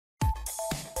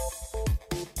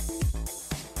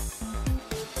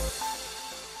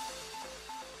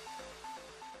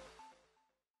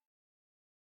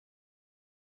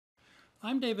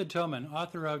I'm David Tillman,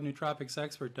 author of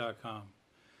nootropicsexpert.com,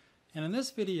 and in this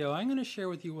video I'm going to share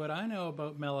with you what I know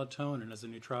about melatonin as a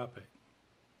nootropic.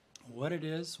 What it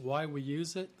is, why we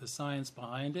use it, the science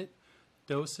behind it,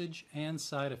 dosage, and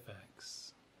side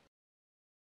effects.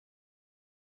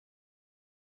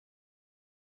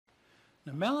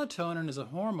 Now, melatonin is a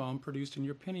hormone produced in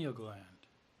your pineal gland.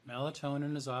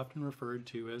 Melatonin is often referred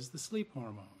to as the sleep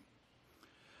hormone.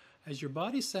 As your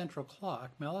body's central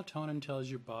clock, melatonin tells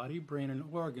your body, brain, and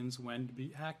organs when to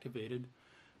be activated,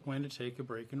 when to take a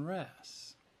break and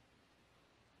rest.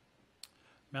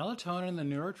 Melatonin and the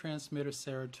neurotransmitter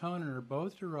serotonin are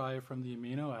both derived from the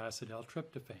amino acid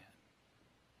L-tryptophan.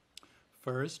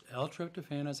 First,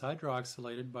 L-tryptophan is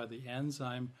hydroxylated by the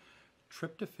enzyme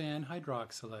tryptophan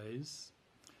hydroxylase.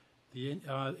 The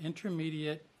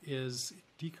intermediate is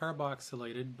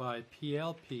decarboxylated by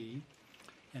PLP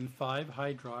and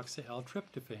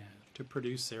 5-hydroxy-L-tryptophan to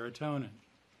produce serotonin.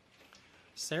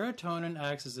 Serotonin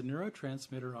acts as a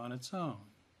neurotransmitter on its own,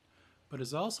 but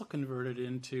is also converted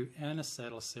into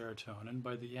N-acetylserotonin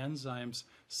by the enzymes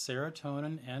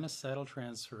serotonin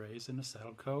N-acetyltransferase and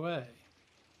acetyl-CoA.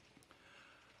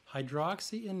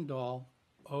 Hydroxyindole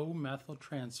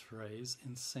O-methyltransferase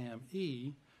and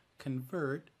SAMe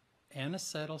convert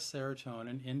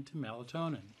N-acetylserotonin into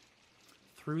melatonin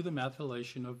through the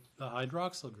methylation of the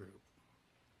hydroxyl group.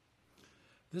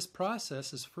 This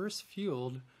process is first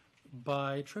fueled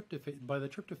by the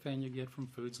tryptophan you get from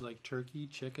foods like turkey,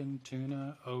 chicken,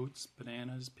 tuna, oats,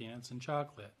 bananas, peanuts, and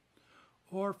chocolate,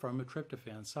 or from a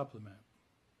tryptophan supplement.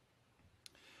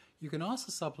 You can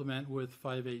also supplement with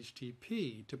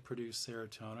 5-HTP to produce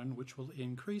serotonin, which will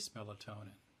increase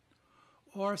melatonin,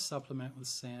 or supplement with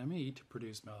SAMe to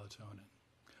produce melatonin.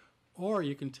 Or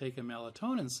you can take a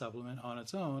melatonin supplement on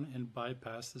its own and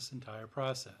bypass this entire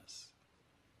process.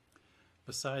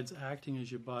 Besides acting as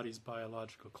your body's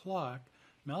biological clock,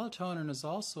 melatonin is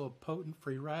also a potent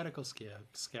free radical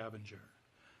scavenger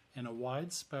and a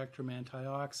wide-spectrum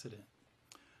antioxidant.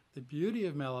 The beauty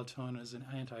of melatonin as an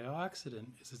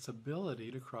antioxidant is its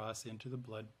ability to cross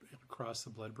the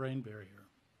blood-brain barrier.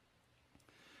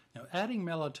 Now, adding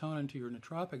melatonin to your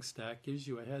nootropic stack gives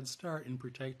you a head start in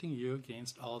protecting you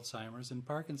against Alzheimer's and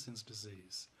Parkinson's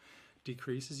disease,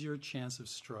 decreases your chance of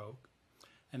stroke,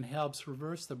 and helps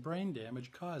reverse the brain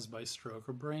damage caused by stroke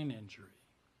or brain injury.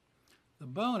 The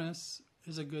bonus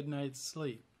is a good night's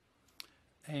sleep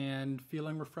and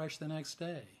feeling refreshed the next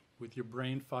day with your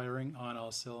brain firing on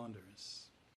all cylinders.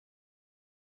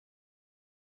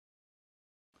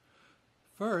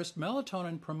 First,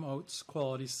 melatonin promotes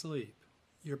quality sleep.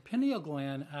 Your pineal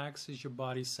gland acts as your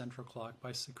body's central clock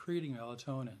by secreting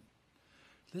melatonin.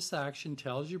 This action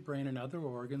tells your brain and other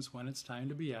organs when it's time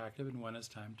to be active and when it's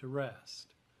time to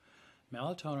rest.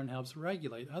 Melatonin helps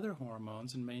regulate other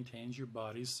hormones and maintains your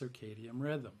body's circadian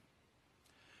rhythm.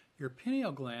 Your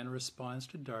pineal gland responds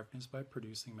to darkness by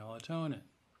producing melatonin.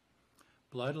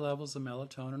 Blood levels of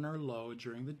melatonin are low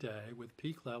during the day, with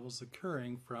peak levels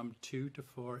occurring from 2 to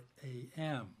 4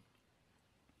 a.m.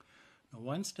 Now,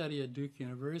 one study at Duke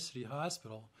University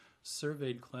Hospital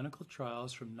surveyed clinical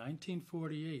trials from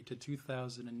 1948 to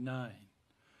 2009.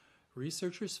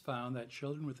 Researchers found that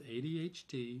children with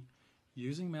ADHD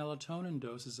using melatonin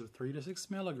doses of 3 to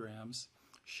 6 milligrams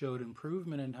showed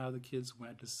improvement in how the kids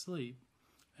went to sleep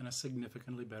and a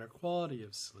significantly better quality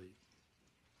of sleep.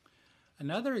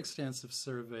 Another extensive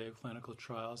survey of clinical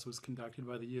trials was conducted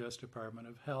by the U.S. Department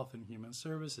of Health and Human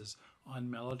Services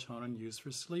on melatonin use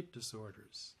for sleep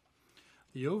disorders.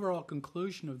 The overall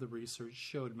conclusion of the research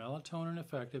showed melatonin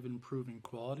effective in improving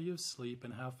quality of sleep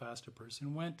and how fast a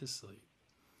person went to sleep.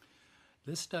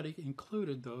 This study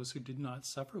included those who did not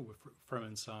suffer from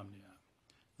insomnia,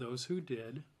 those who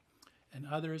did, and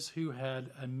others who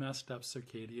had a messed up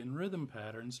circadian rhythm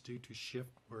patterns due to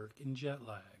shift work and jet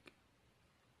lag.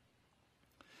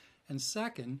 And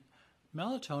second,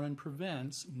 melatonin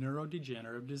prevents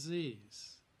neurodegenerative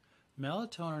disease.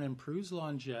 Melatonin improves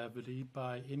longevity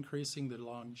by increasing the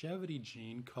longevity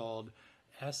gene called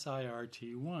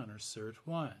SIRT1 or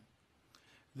SIRT1.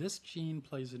 This gene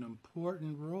plays an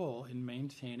important role in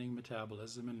maintaining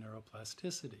metabolism and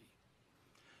neuroplasticity.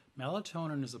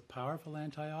 Melatonin is a powerful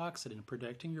antioxidant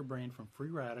protecting your brain from free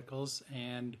radicals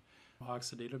and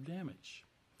oxidative damage.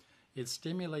 It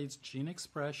stimulates gene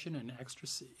expression and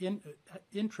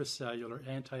intracellular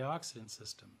antioxidant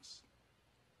systems.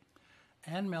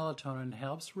 And melatonin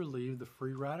helps relieve the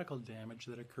free radical damage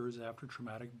that occurs after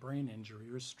traumatic brain injury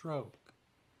or stroke.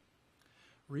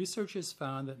 Researchers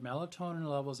found that melatonin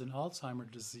levels in Alzheimer's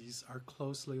disease are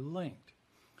closely linked.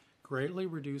 Greatly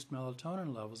reduced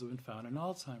melatonin levels have been found in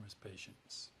Alzheimer's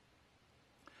patients.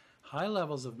 High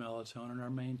levels of melatonin are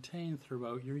maintained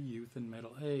throughout your youth and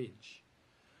middle age.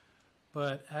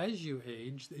 But as you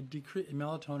age,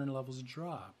 melatonin levels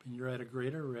drop, and you're at a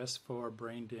greater risk for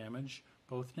brain damage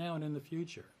both now and in the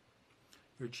future.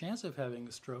 Your chance of having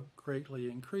a stroke greatly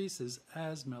increases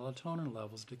as melatonin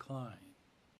levels decline.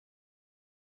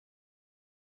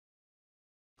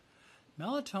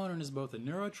 Melatonin is both a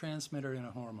neurotransmitter and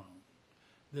a hormone.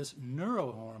 This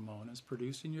neurohormone is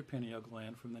produced in your pineal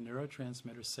gland from the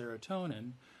neurotransmitter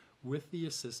serotonin with the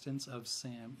assistance of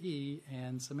SAMe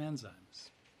and some enzymes.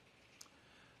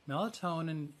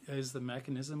 Melatonin is the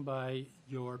mechanism by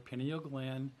your pineal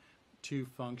gland to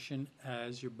function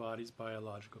as your body's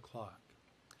biological clock,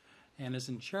 and is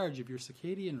in charge of your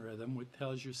circadian rhythm, which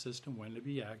tells your system when to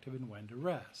be active and when to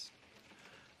rest.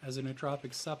 As a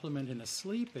nootropic supplement and a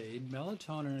sleep aid,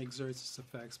 melatonin exerts its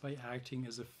effects by acting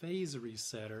as a phase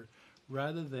resetter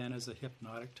rather than as a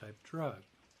hypnotic type drug.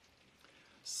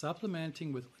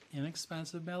 Supplementing with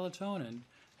inexpensive melatonin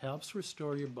helps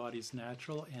restore your body's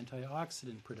natural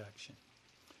antioxidant production,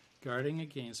 guarding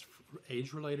against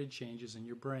age-related changes in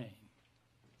your brain.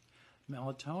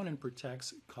 Melatonin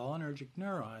protects cholinergic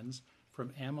neurons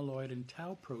from amyloid and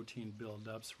tau protein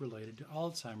buildups related to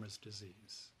Alzheimer's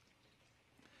disease.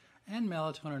 And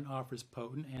melatonin offers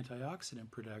potent antioxidant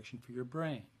protection for your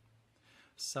brain.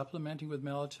 Supplementing with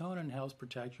melatonin helps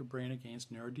protect your brain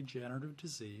against neurodegenerative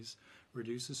disease,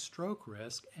 reduces stroke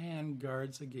risk, and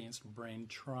guards against brain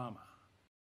trauma.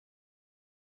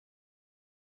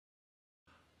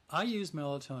 I use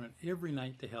melatonin every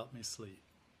night to help me sleep.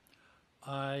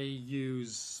 I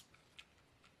use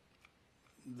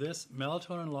this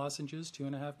melatonin lozenges,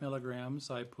 2.5 milligrams.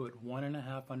 I put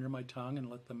 1.5 under my tongue and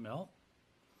let them melt,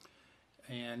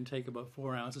 and take about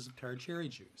 4 ounces of tart cherry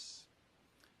juice.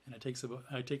 And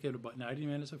I take it about 90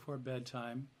 minutes before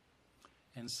bedtime,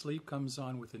 and sleep comes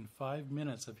on within 5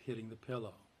 minutes of hitting the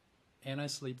pillow. And I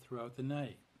sleep throughout the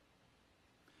night.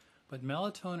 But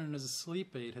melatonin as a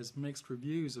sleep aid has mixed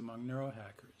reviews among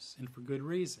neurohackers, and for good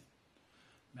reason.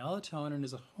 Melatonin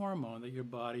is a hormone that your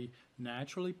body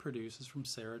naturally produces from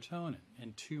serotonin,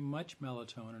 and too much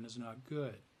melatonin is not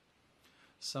good.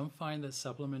 Some find that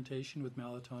supplementation with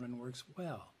melatonin works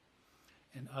well,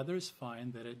 and others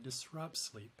find that it disrupts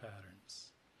sleep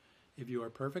patterns. If you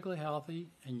are perfectly healthy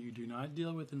and you do not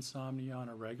deal with insomnia on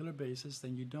a regular basis,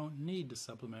 then you don't need to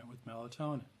supplement with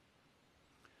melatonin.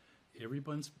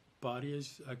 Everyone's body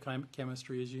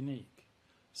chemistry is unique.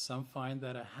 Some find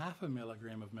that 0.5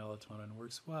 milligram of melatonin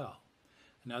works well,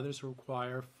 and others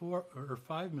require 4 or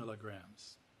 5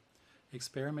 milligrams.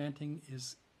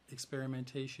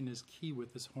 Experimentation is key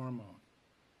with this hormone.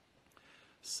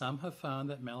 Some have found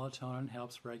that melatonin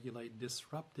helps regulate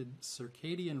disrupted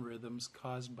circadian rhythms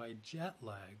caused by jet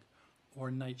lag or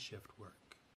night shift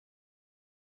work.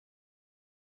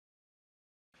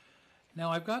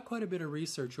 Now, I've got quite a bit of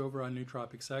research over on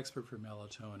Nootropics Expert for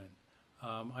melatonin.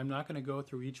 I'm not going to go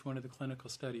through each one of the clinical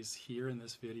studies here in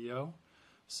this video,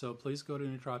 so please go to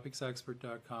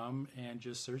nootropicsexpert.com and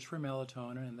just search for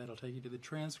melatonin, and that'll take you to the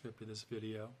transcript of this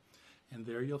video. And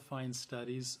there you'll find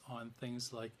studies on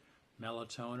things like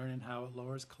melatonin and how it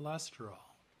lowers cholesterol.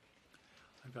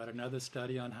 I've got another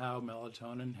study on how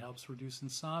melatonin helps reduce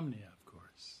insomnia, of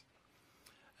course.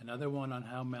 Another one on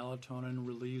how melatonin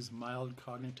relieves mild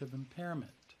cognitive impairment.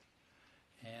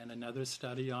 And another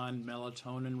study on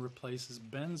melatonin replaces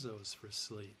benzos for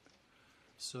sleep.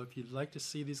 So if you'd like to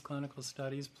see these clinical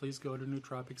studies, please go to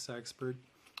Nootropics Expert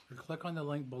or click on the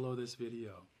link below this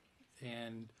video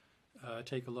and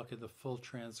take a look at the full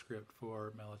transcript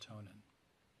for melatonin.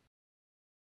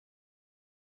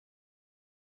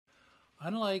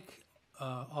 Unlike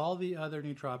all the other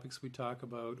nootropics we talk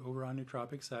about over on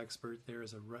Nootropics Expert, there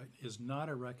is not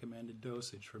a recommended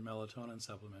dosage for melatonin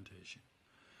supplementation.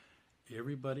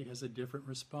 Everybody has a different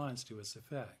response to its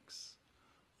effects.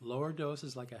 Lower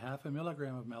doses like 0.5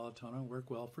 milligram of melatonin work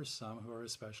well for some who are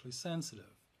especially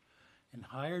sensitive, and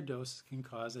higher doses can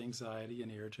cause anxiety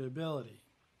and irritability.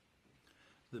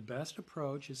 The best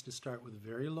approach is to start with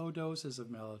very low doses of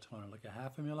melatonin, like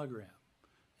 0.5 milligram,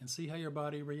 and see how your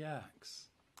body reacts.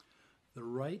 The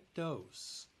right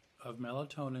dose of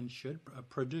melatonin should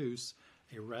produce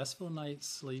a restful night's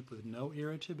sleep with no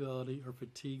irritability or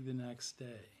fatigue the next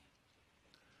day.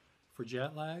 For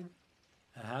jet lag,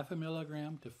 0.5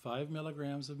 milligram to 5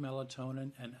 milligrams of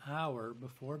melatonin an hour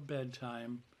before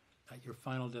bedtime at your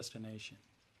final destination.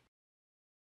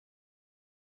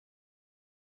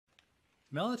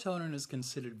 Melatonin is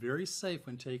considered very safe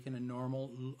when taken in normal,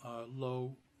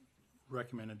 low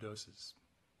recommended doses.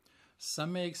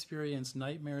 Some may experience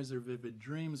nightmares or vivid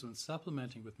dreams when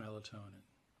supplementing with melatonin.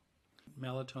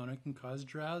 Melatonin can cause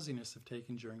drowsiness if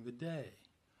taken during the day.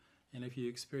 And if you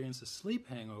experience a sleep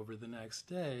hangover the next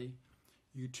day,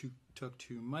 you took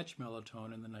too much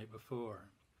melatonin the night before.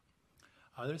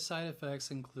 Other side effects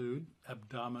include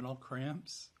abdominal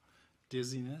cramps,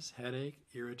 dizziness, headache,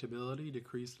 irritability,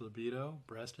 decreased libido,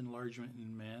 breast enlargement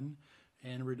in men,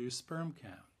 and reduced sperm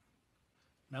count.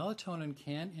 Melatonin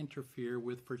can interfere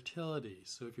with fertility,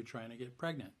 so if you're trying to get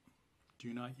pregnant,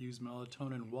 do not use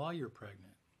melatonin while you're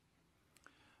pregnant.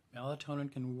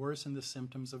 Melatonin can worsen the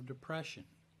symptoms of depression,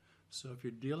 so if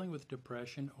you're dealing with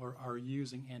depression or are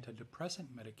using antidepressant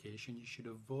medication, you should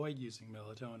avoid using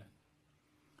melatonin.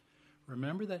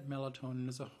 Remember that melatonin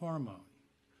is a hormone,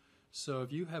 so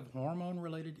if you have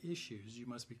hormone-related issues, you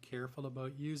must be careful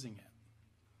about using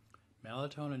it.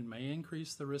 Melatonin may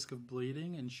increase the risk of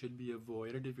bleeding and should be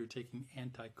avoided if you're taking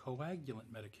anticoagulant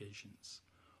medications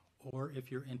or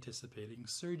if you're anticipating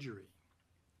surgery.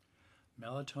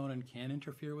 Melatonin can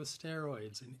interfere with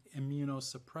steroids and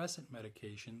immunosuppressant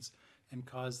medications and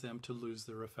cause them to lose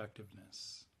their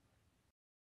effectiveness.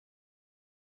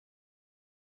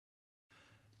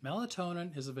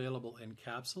 Melatonin is available in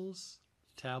capsules,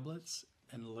 tablets,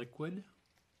 and liquid,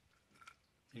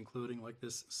 including like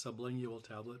this sublingual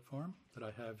tablet form that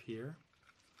I have here,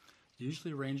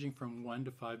 usually ranging from 1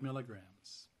 to 5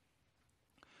 milligrams.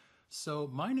 So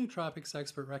my nootropics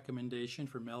expert recommendation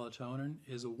for melatonin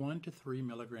is 1 to 3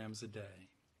 milligrams a day.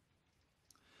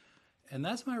 And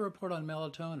that's my report on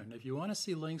melatonin. If you want to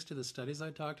see links to the studies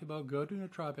I talked about, go to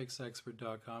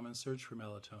nootropicsexpert.com and search for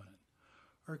melatonin,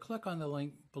 or click on the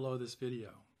link below this video.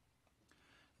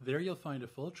 There you'll find a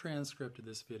full transcript of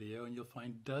this video, and you'll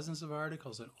find dozens of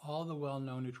articles on all the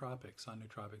well-known nootropics on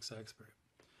Nootropics Expert.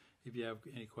 If you have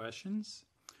any questions,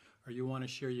 or you want to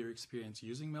share your experience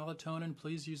using melatonin,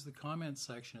 please use the comments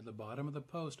section at the bottom of the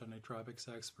post on Nootropics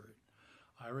Expert.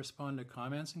 I respond to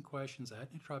comments and questions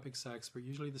at Nootropics Expert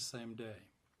usually the same day.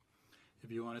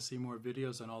 If you want to see more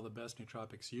videos on all the best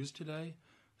nootropics used today,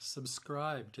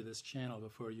 subscribe to this channel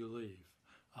before you leave.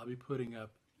 I'll be putting up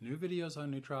new videos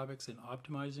on nootropics and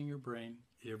optimizing your brain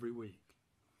every week.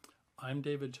 I'm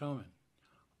David Toman,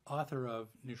 author of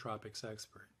Nootropics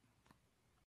Expert.